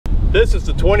This is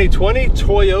the 2020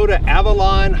 Toyota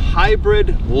Avalon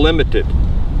Hybrid Limited.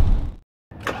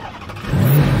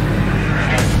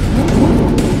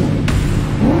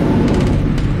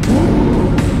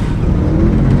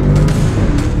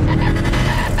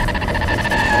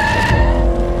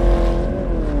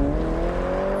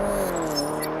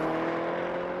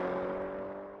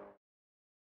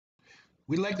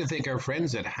 We'd like to thank our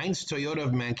friends at Heinz Toyota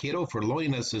of Mankato for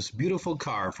loaning us this beautiful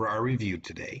car for our review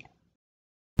today.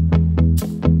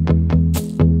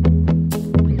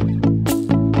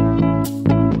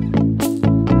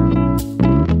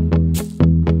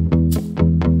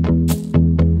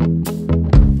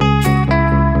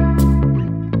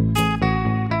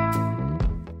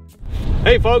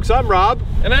 Hey folks, I'm Rob.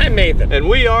 And I'm Nathan. And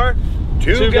we are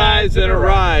Two Guys in a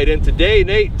Ride. And today,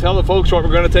 Nate, tell the folks what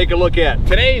we're going to take a look at.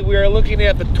 Today we are looking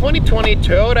at the 2020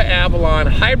 Toyota Avalon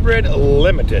Hybrid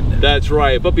Limited. That's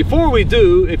right. But before we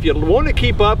do, if you want to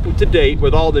keep up to date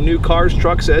with all the new cars,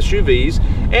 trucks, SUVs,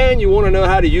 and you want to know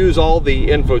how to use all the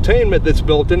infotainment that's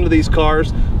built into these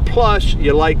cars, plus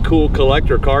you like cool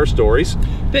collector car stories,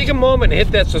 take a moment and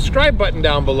hit that subscribe button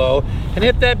down below and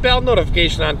hit that bell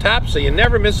notification on top so you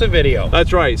never miss a video.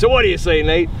 That's right. So what do you say,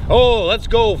 Nate? Oh, let's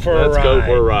go for a ride. Let's go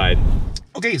for a ride.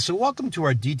 Okay, so welcome to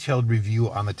our detailed review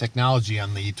on the technology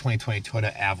on the 2020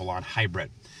 Toyota Avalon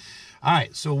Hybrid. All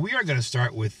right, so we are going to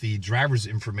start with the Driver's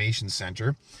Information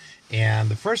Center. And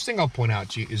the first thing I'll point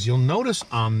out to you is you'll notice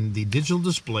on the digital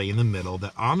display in the middle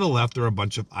that on the left there are a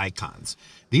bunch of icons.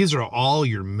 These are all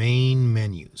your main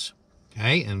menus.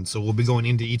 Okay, and so we'll be going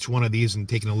into each one of these and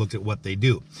taking a look at what they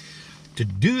do. To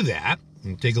do that,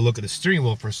 and take a look at the steering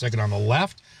wheel for a second on the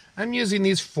left, I'm using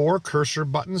these 4 cursor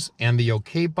buttons and the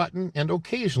OK button and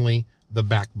occasionally the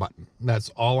back button. That's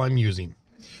all I'm using.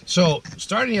 So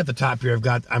starting at the top here,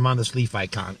 I'm on this leaf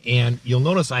icon, and you'll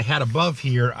notice I had above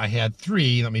here, I had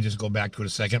 3, let me just go back to it a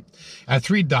second. I had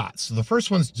 3 dots. So the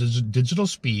first one's digital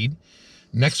speed,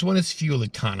 next one is fuel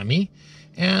economy,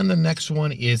 and the next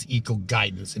one is eco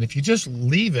guidance. And if you just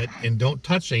leave it and don't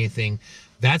touch anything,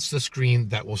 that's the screen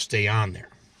that will stay on there.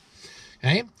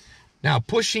 Okay, now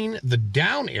pushing the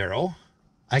down arrow,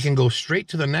 I can go straight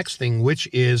to the next thing, which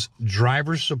is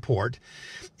driver support.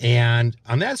 And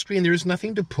on that screen, there's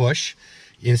nothing to push.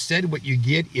 Instead, what you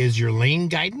get is your lane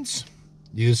guidance.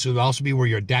 This would also be where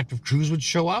your adaptive cruise would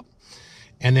show up.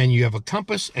 And then you have a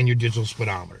compass and your digital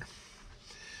speedometer.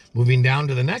 Moving down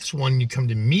to the next one, you come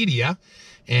to media.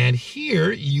 And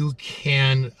here you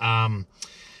can,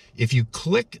 if you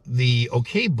click the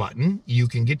OK button, you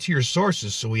can get to your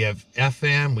sources. So we have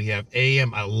FM, we have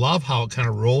AM. I love how it kind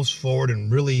of rolls forward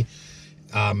and really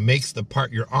makes the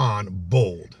part you're on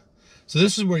bold. So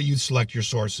this is where you select your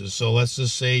sources. So let's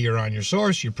just say you're on your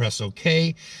source, you press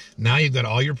OK. Now you've got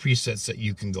all your presets that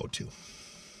you can go to.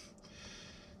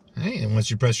 Okay, and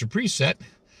once you press your preset,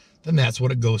 then that's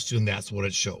what it goes to and that's what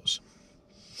it shows.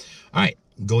 All right,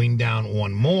 going down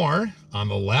one more on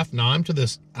the left. Now I'm to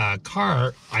this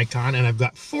car icon and I've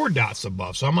got 4 dots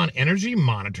above. So I'm on energy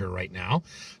monitor right now.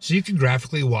 So you can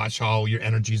graphically watch how your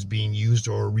energy is being used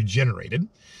or regenerated.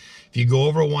 If you go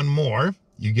over one more,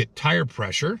 you get tire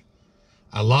pressure.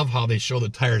 I love how they show the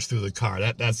tires through the car.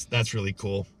 That's really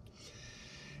cool.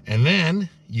 And then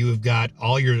you've got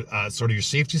all your sort of your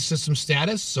safety system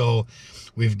status. So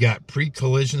we've got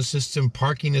pre-collision system,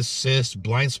 parking assist,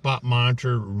 blind spot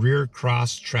monitor, rear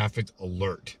cross traffic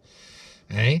alert.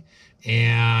 Okay,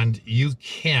 and you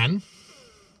can.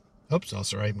 Oops, oh,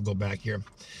 sorry. I can go back here.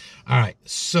 All right,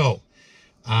 so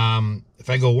if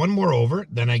I go one more over,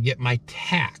 then I get my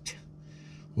tach,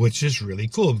 which is really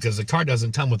cool because the car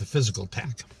doesn't come with a physical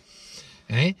tach.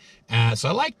 Okay, so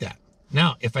I like that.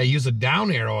 Now, if I use a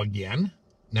down arrow again,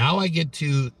 now I get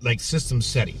to like system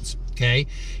settings. Okay,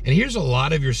 and here's a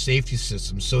lot of your safety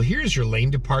systems. So here's your lane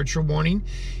departure warning.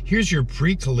 Here's your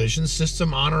pre-collision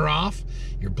system on or off,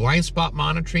 your blind spot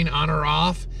monitoring on or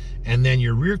off, and then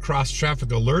your rear cross traffic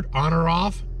alert on or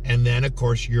off, and then of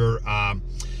course your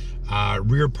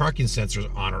rear parking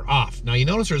sensors on or off. Now you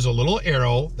notice there's a little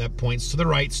arrow that points to the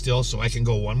right still, so I can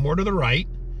go one more to the right.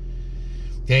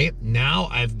 Okay, now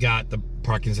I've got the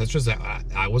parking sensors that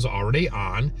I was already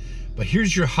on, but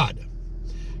here's your HUD.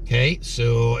 Okay,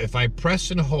 so if I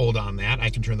press and hold on that, I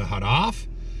can turn the HUD off.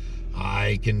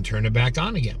 I can turn it back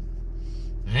on again.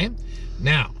 Okay,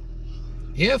 now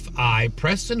if I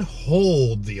press and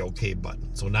hold the OK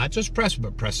button, so not just press,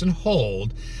 but press and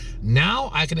hold, now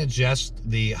I can adjust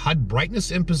the HUD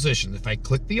brightness and position. If I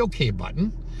click the OK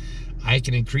button, I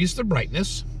can increase the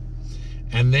brightness.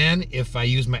 And then if I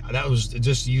use that was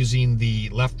just using the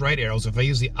left-right arrows. If I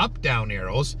use the up-down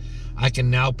arrows, I can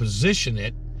now position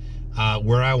it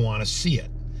where I want to see it.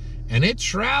 And it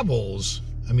travels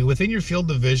I mean, within your field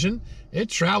of vision, it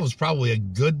travels probably a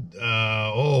good,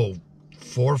 4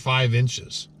 or 5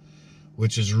 inches,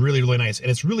 which is really, really nice. And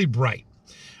it's really bright.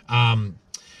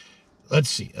 Let's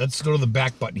see. Let's go to the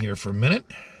back button here for a minute.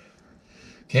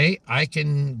 Okay, I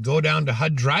can go down to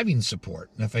HUD driving support.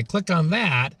 And if I click on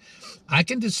that, I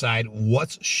can decide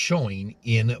what's showing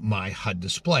in my HUD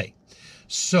display.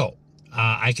 So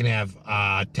I can have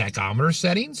tachometer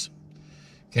settings.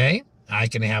 Okay, I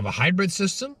can have a hybrid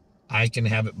system. I can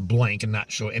have it blank and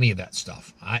not show any of that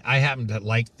stuff. I happen to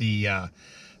like the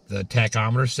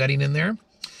tachometer setting in there.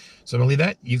 So I'm gonna leave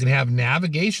that. You can have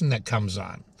navigation that comes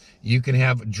on. You can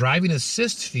have driving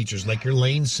assist features like your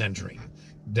lane centering,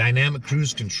 dynamic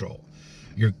cruise control,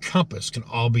 your compass can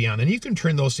all be on. And you can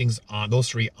turn those things on, those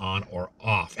 3 on or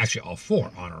off. Actually, all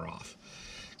 4 on or off.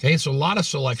 Okay, so a lot of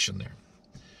selection there.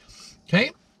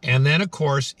 Okay, and then of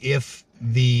course, if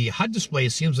the HUD display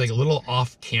seems like a little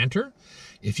off canter,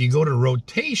 if you go to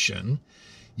rotation,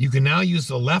 you can now use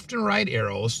the left and right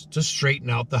arrows to straighten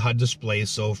out the HUD display.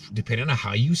 So depending on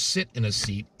how you sit in a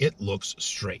seat, it looks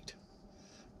straight.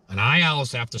 And I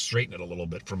always have to straighten it a little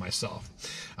bit for myself.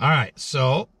 All right,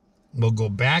 so we'll go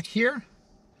back here.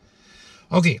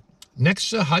 Okay, next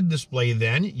to HUD display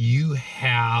then, you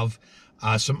have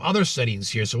some other settings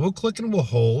here. So we'll click and we'll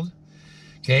hold.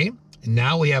 Okay, and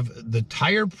now we have the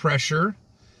tire pressure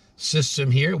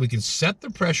system here. We can set the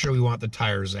pressure we want the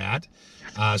tires at,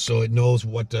 so it knows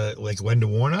what to, like when to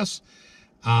warn us.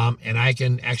 And I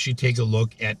can actually take a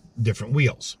look at different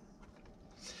wheels.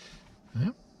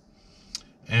 Okay.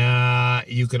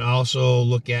 You can also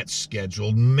look at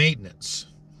scheduled maintenance.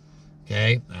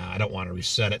 Okay, I don't want to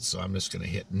reset it, so I'm just going to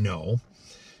hit no.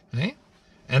 Okay,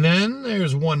 and then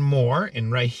there's one more,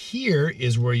 and right here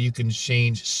is where you can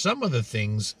change some of the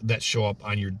things that show up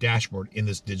on your dashboard in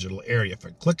this digital area. If I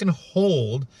click and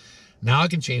hold, now I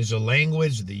can change the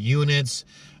language, the units.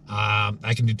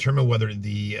 I can determine whether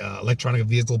the electronic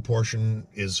vehicle portion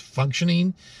is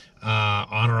functioning,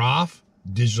 on or off,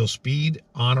 digital speed,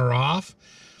 on or off,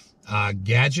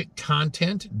 gadget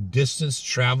content, distance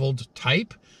traveled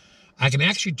type. I can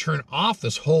actually turn off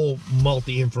this whole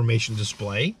multi-information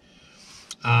display.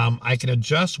 I can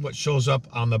adjust what shows up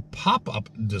on the pop-up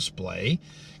display.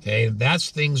 Okay, that's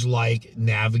things like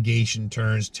navigation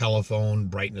turns, telephone,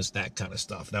 brightness, that kind of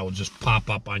stuff. That will just pop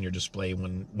up on your display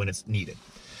when it's needed.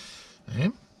 Okay.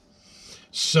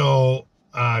 So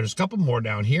there's a couple more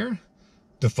down here.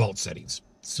 Default settings.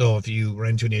 So if you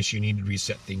run into an issue, you need to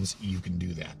reset things, you can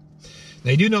do that. Now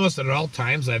you do notice that at all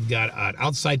times I've got an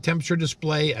outside temperature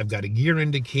display, I've got a gear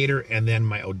indicator, and then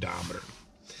my odometer.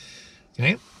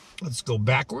 Okay, let's go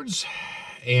backwards.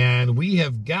 And we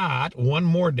have got one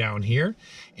more down here.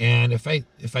 And if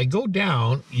I go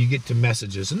down, you get to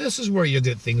messages. And this is where you'll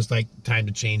get things like time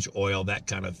to change oil, that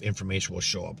kind of information will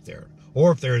show up there.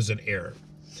 Or if there's an error.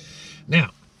 Now,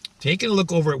 taking a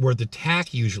look over at where the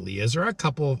tach usually is, there are a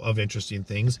couple of interesting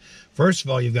things. First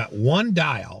of all, you've got one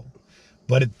dial,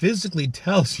 but it physically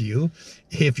tells you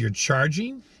if you're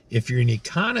charging, if you're in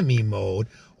economy mode,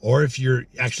 or if you're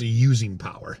actually using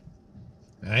power.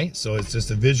 All right, so it's just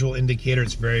a visual indicator.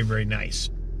 It's very, very nice.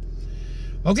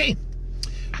 Okay,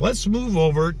 let's move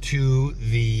over to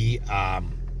the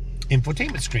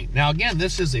infotainment screen. Now, again,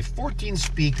 this is a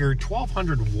 14-speaker,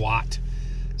 1,200 watt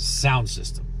sound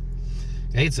system.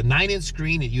 Okay, it's a 9-inch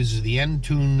screen. It uses the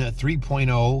Entune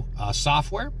 3.0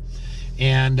 software.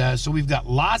 And so we've got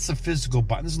lots of physical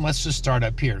buttons, and let's just start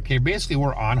up here. Okay, basically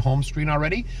we're on home screen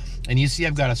already, and you see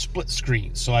I've got a split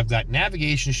screen. So I've got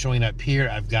navigation showing up here,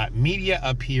 I've got media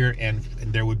up here, and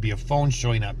there would be a phone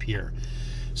showing up here.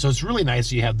 So it's really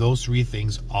nice you have those 3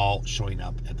 things all showing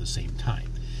up at the same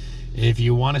time. If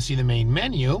you want to see the main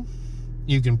menu,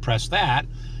 you can press that,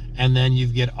 and then you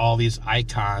get all these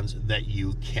icons that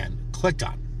you can click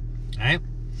on. All right,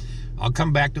 I'll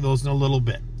come back to those in a little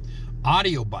bit.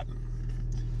 Audio button.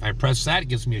 If I press that, it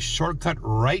gives me a shortcut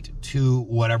right to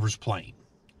whatever's playing.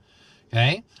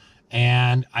 Okay,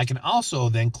 and I can also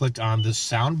then click on this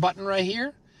sound button right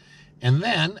here, and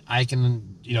then I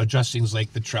can, adjust things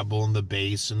like the treble and the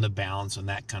bass and the balance and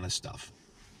that kind of stuff.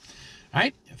 All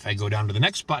right, if I go down to the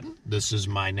next button, this is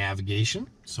my navigation,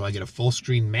 so I get a full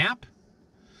screen map.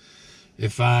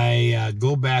 If I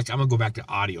go back, I'm gonna go back to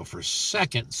audio for a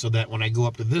second, so that when I go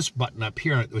up to this button up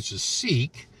here, which is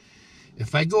Seek,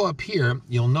 if I go up here,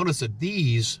 you'll notice that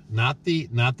these, not the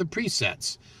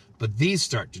presets, but these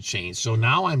start to change. So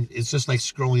now it's just like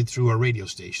scrolling through our radio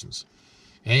stations.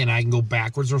 Okay, and I can go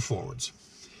backwards or forwards.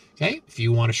 Okay, if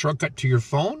you want a shortcut to your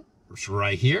phone, it's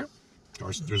right here. Of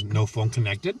course, there's no phone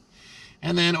connected.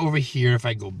 And then over here, if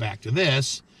I go back to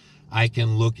this, I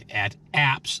can look at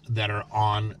apps that are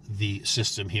on the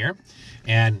system here,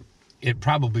 and it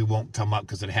probably won't come up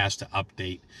because it has to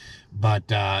update. But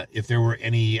if there were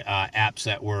any apps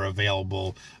that were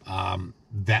available,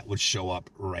 that would show up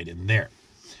right in there.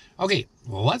 Okay,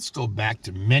 well, let's go back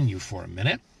to menu for a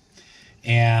minute.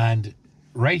 And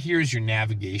right here is your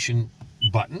navigation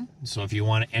button. So if you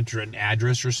want to enter an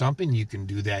address or something, you can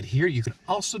do that here. You can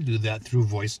also do that through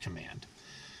voice command.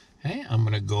 Okay, I'm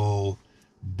going to go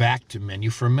back to menu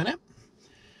for a minute.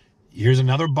 Here's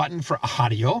another button for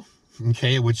audio.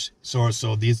 Okay, which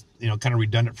so these, you know, kind of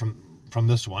redundant from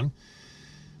this one.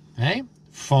 Okay,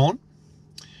 phone.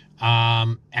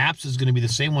 Apps is going to be the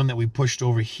same one that we pushed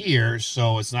over here,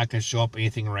 so it's not going to show up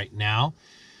anything right now.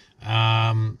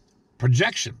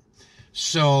 Projection.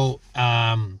 So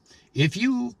if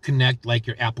you connect like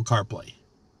your Apple CarPlay,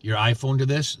 your iPhone to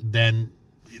this, then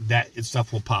that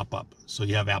stuff will pop up. So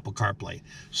you have Apple CarPlay.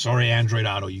 Sorry, Android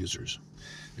Auto users.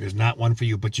 There's not one for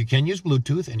you, but you can use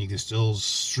Bluetooth and you can still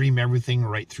stream everything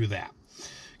right through that.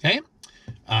 Okay.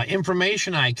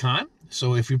 Information icon.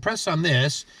 So if you press on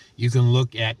this, you can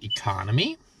look at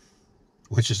economy,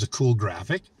 which is a cool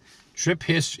graphic, trip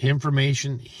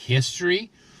information history.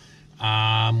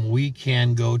 We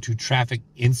can go to traffic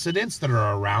incidents that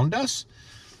are around us.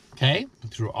 Okay.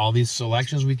 Through all these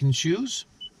selections we can choose.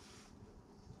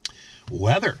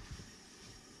 Weather.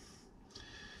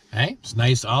 Okay. It's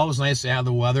nice. Always nice to have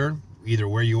the weather either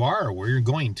where you are or where you're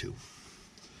going to.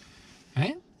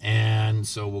 Okay. And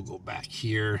so we'll go back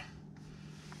here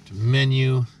to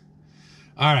menu.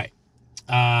 All right.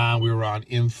 We were on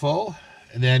info.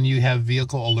 And then you have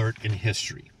vehicle alert and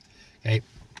history. Okay.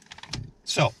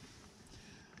 So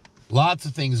lots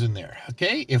of things in there.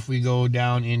 Okay. If we go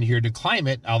down in here to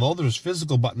climate, although there's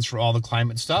physical buttons for all the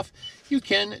climate stuff, you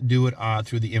can do it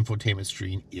through the infotainment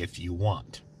screen if you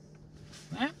want.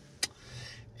 Right.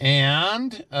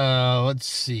 And let's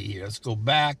see. Let's go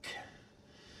back.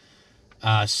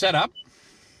 Setup.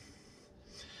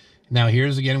 Now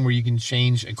here's again where you can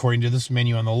change according to this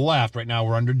menu on the left. Right now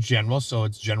we're under general, so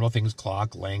it's general things,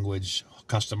 clock, language,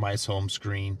 customize home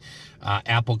screen,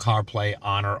 Apple CarPlay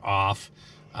on or off.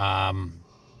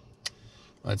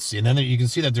 Let's see, and then you can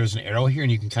see that there's an arrow here,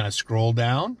 and you can kind of scroll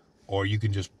down, or you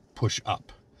can just push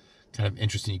up. Kind of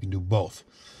interesting. You can do both.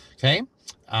 Okay.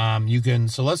 You can.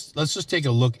 So let's just take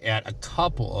a look at a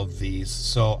couple of these.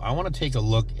 So I want to take a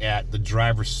look at the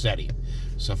driver setting.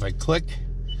 So if I click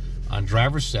on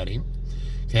driver setting,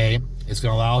 okay, it's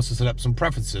going to allow us to set up some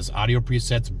preferences, audio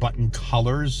presets, button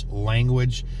colors,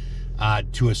 language,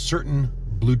 to a certain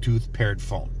Bluetooth paired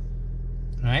phone.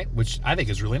 All right, which I think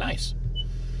is really nice,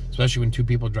 especially when two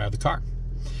people drive the car.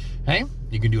 Okay,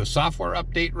 you can do a software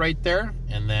update right there,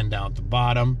 and then down at the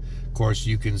bottom, of course,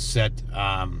 you can set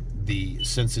the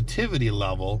sensitivity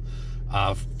level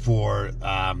for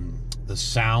the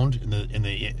sound in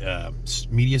the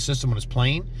media system when it's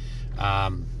playing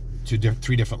to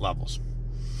 3 different levels.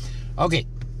 Okay,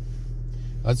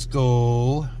 let's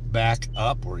go back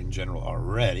up. We're in general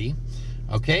already.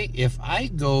 Okay, if I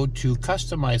go to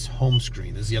customize home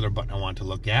screen, this is the other button I want to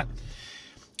look at.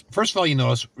 First of all, you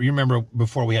notice, you remember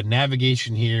before we had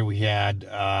navigation here, we had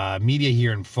media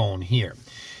here and phone here.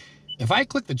 If I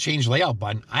click the change layout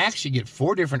button, I actually get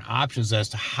 4 different options as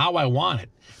to how I want it.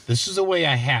 This is the way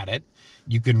I had it.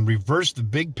 You can reverse the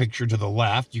big picture to the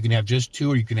left. You can have just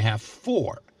 2, or you can have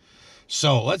 4.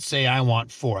 So let's say I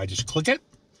want 4. I just click it,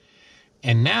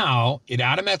 and now it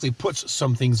automatically puts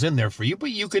some things in there for you,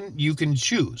 but you can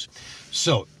choose.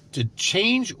 So to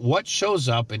change what shows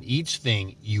up in each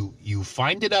thing, you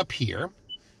find it up here.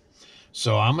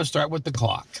 So I'm going to start with the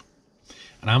clock,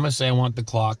 and I'm going to say I want the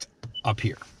clock up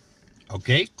here.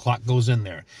 Okay, clock goes in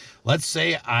there. Let's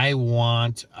say I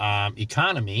want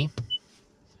economy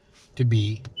to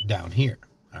be down here.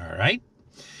 All right.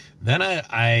 Then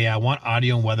I want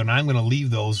audio and weather, and I'm going to leave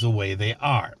those the way they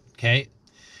are. Okay.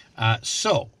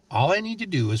 So all I need to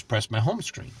do is press my home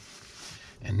screen.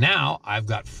 And now I've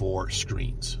got 4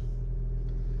 screens.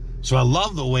 So I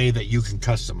love the way that you can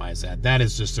customize that. That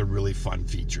is just a really fun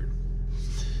feature.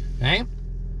 Okay.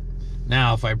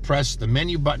 Now, if I press the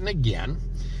menu button again,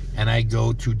 and I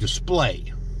go to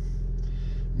display,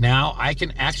 now I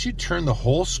can actually turn the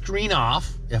whole screen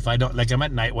off if I don't, like I'm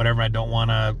at night, whatever, I don't want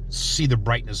to see the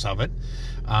brightness of it.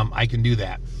 I can do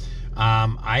that.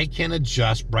 I can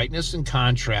adjust brightness and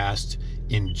contrast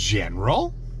in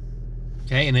general.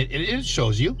 Okay, and it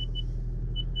shows you,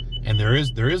 and there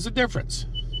is a difference.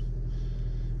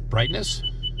 Brightness,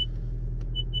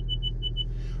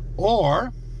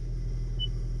 or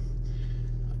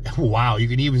wow, you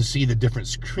can even see the different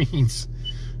screens.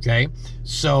 Okay,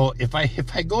 so if I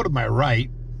go to my right,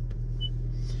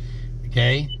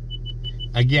 Okay.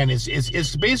 Again,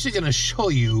 it's basically going to show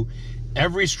you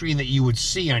every screen that you would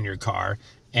see on your car,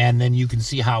 and then you can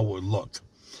see how it would look.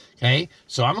 Okay,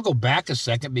 so I'm gonna go back a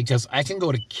second because I can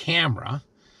go to camera,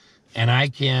 and I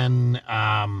can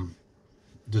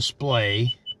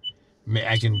display.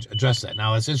 I can adjust that.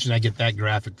 Now it's interesting I get that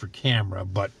graphic for camera,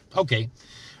 but okay.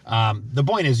 The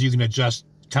point is you can adjust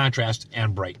contrast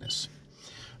and brightness.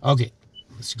 Okay,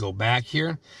 let's go back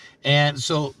here. And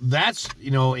so that's,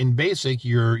 you know, in basic,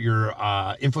 your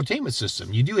infotainment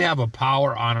system. You do have a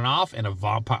power on and off and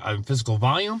a physical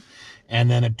volume, and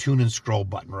then a tune and scroll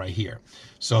button right here.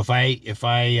 So if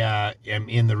I am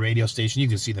in the radio station, you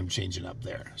can see them changing up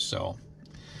there. So, all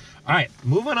right,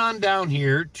 moving on down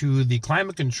here to the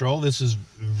climate control. This is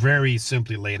very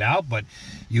simply laid out, but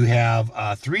you have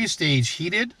 3-stage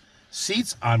heated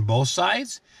seats on both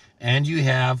sides, and you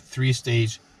have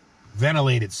 3-stage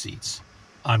ventilated seats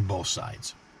on both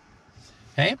sides.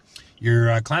 Okay,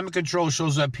 your climate control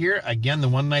shows up here. Again, the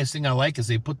one nice thing I like is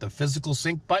they put the physical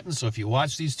sync button, so if you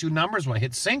watch these two numbers, when I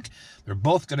hit sync, they're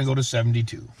both going to go to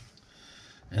 72.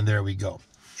 And there we go.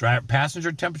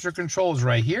 Passenger temperature control is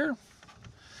right here.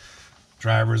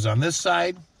 Driver's on this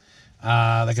side.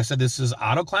 Like I said, this is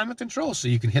auto climate control, so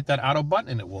you can hit that auto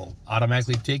button and it will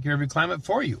automatically take care of your climate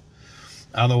for you.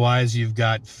 Otherwise, you've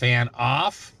got fan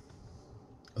off,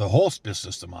 the whole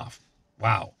system off.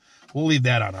 Wow, we'll leave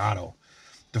that on auto.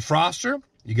 Defroster,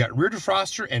 you got rear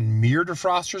defroster and mirror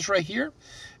defrosters right here.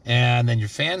 And then your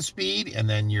fan speed, and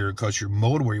then your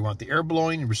mode where you want the air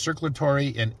blowing,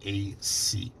 recirculatory, and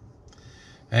AC.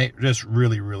 Okay, just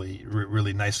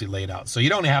really nicely laid out. So you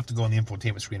don't have to go on the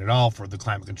infotainment screen at all for the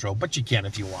climate control, but you can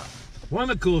if you want. One of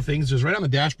the cool things is right on the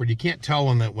dashboard, you can't tell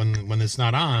when it's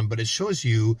not on, but it shows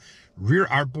you rear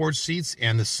outboard seats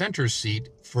and the center seat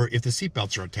for if the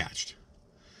seatbelts are attached.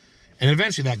 And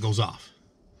eventually that goes off.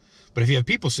 But if you have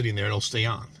people sitting there, it'll stay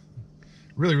on.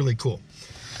 Really cool.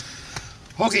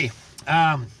 Okay,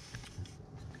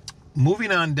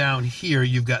 moving on down here,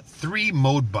 you've got 3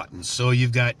 mode buttons. So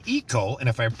you've got Eco, and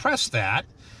if I press that,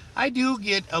 I do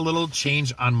get a little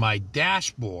change on my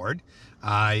dashboard.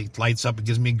 It lights up, it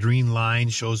gives me a green line,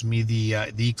 shows me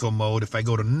the Eco mode. If I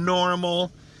go to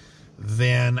normal,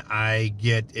 then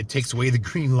it takes away the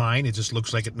green line. It just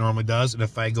looks like it normally does. And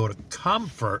if I go to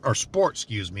comfort, or sport,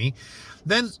 excuse me,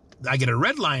 then I get a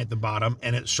red line at the bottom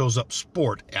and it shows up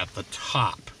sport at the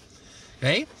top.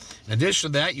 Okay. In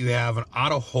addition to that, you have an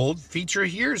auto hold feature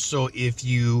here. So if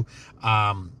you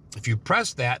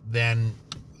press that, then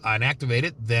and activate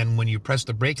it, then when you press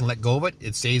the brake and let go of it,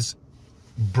 it stays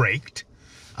braked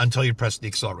until you press the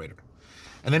accelerator.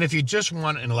 And then if you just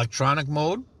want an electronic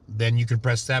mode, then you can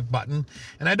press that button.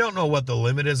 And I don't know what the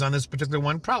limit is on this particular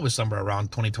one, probably somewhere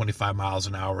around 20-25 miles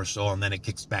an hour or so, and then it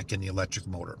kicks back in the electric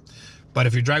motor. But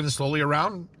if you're driving slowly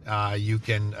around, you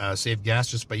can save gas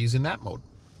just by using that mode.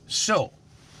 So,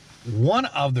 one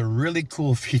of the really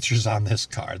cool features on this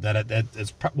car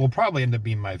that will probably end up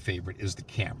being my favorite is the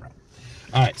camera.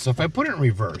 All right, so if I put it in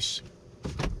reverse,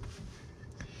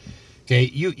 okay,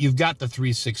 you've got the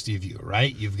 360 view,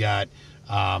 right? You've got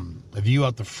a view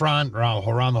out the front,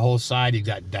 around the whole side. You've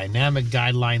got dynamic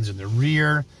guidelines in the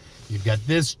rear. You've got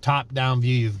this top-down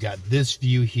view. You've got this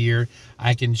view here.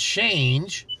 I can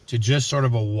change to just sort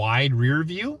of a wide rear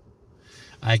view.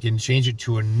 I can change it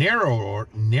to a narrower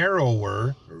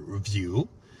view,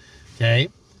 okay?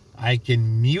 I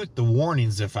can mute the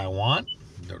warnings if I want.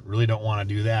 Really don't want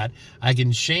to do that. I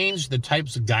can change the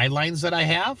types of guidelines that I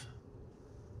have,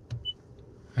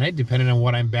 right, depending on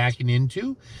what I'm backing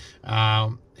into,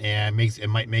 and it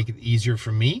might make it easier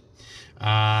for me.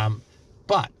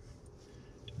 But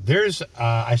there's,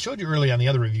 I showed you earlier on the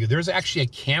other review, there's actually a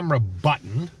camera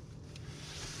button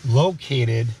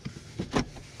located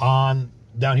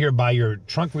down here by your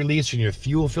trunk release and your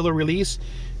fuel filler release.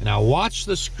 And now watch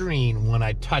the screen when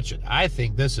I touch it. I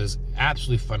think this is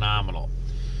absolutely phenomenal.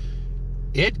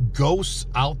 It ghosts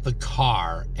out the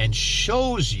car and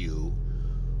shows you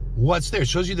what's there. It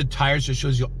shows you the tires. It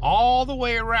shows you all the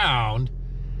way around.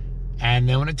 And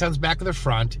then when it comes back to the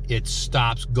front, it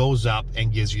stops, goes up,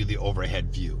 and gives you the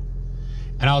overhead view.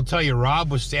 And I'll tell you,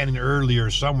 Rob was standing earlier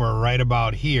somewhere right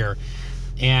about here.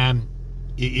 And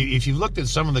if you've looked at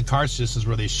some of the car systems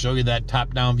where they show you that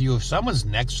top-down view, if someone's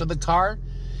next to the car,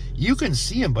 you can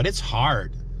see him, but it's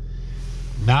hard.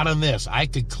 Not on this. I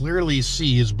could clearly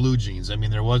see his blue jeans. I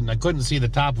mean, I couldn't see the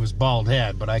top of his bald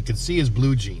head, but I could see his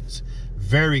blue jeans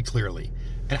very clearly.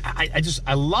 And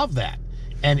I love that.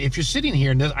 And if you're sitting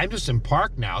here, and I'm just in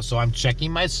park now, so I'm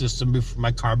checking my system,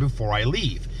 my car before I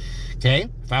leave. Okay?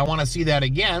 If I want to see that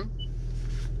again,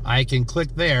 I can click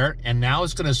there, and now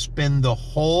it's going to spin the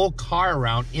whole car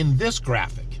around in this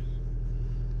graphic.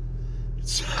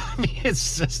 I mean,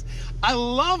 it's just, I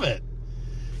love it.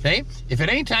 Okay, if at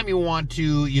any time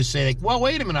you say like, well,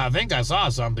 wait a minute, I think I saw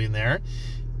something there,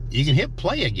 you can hit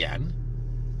play again,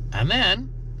 and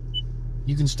then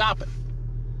you can stop it.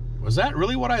 Was that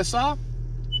really what I saw?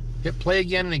 Hit play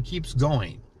again, and it keeps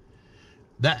going.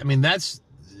 I mean, that's,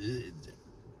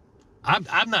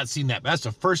 I've not seen that. That's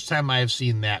the first time I have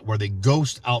seen that, where they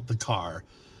ghost out the car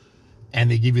and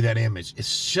they give you that image.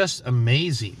 It's just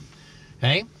amazing.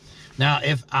 Okay, now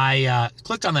if I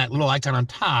click on that little icon on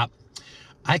top,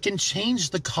 I can change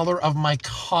the color of my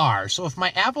car. So if my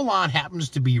Avalon happens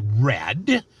to be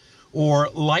red or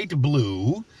light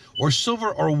blue or silver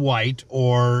or white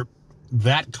or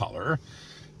that color,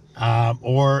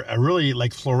 or a really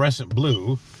like fluorescent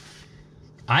blue,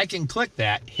 I can click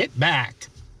that, hit back,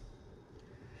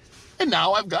 and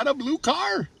now I've got a blue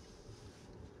car.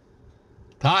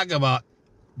 Talk about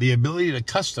the ability to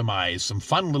customize some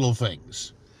fun little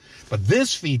things. But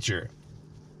this feature,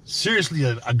 seriously,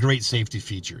 a great safety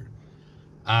feature.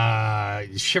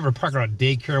 If you ever park on a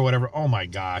daycare or whatever, oh my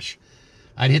gosh,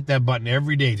 I'd hit that button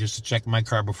every day just to check my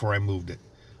car before I moved it.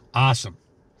 Awesome.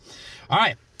 All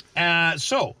right,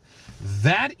 so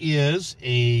that is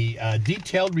a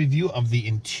detailed review of the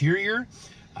interior.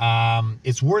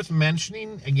 It's worth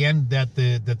mentioning again that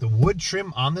the wood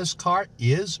trim on this car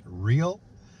is real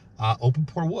open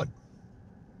pore wood,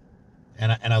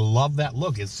 and I love that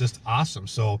look. It's just awesome.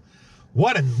 So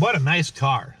what a nice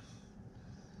car.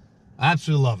 I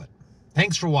absolutely love it.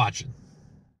 Thanks for watching.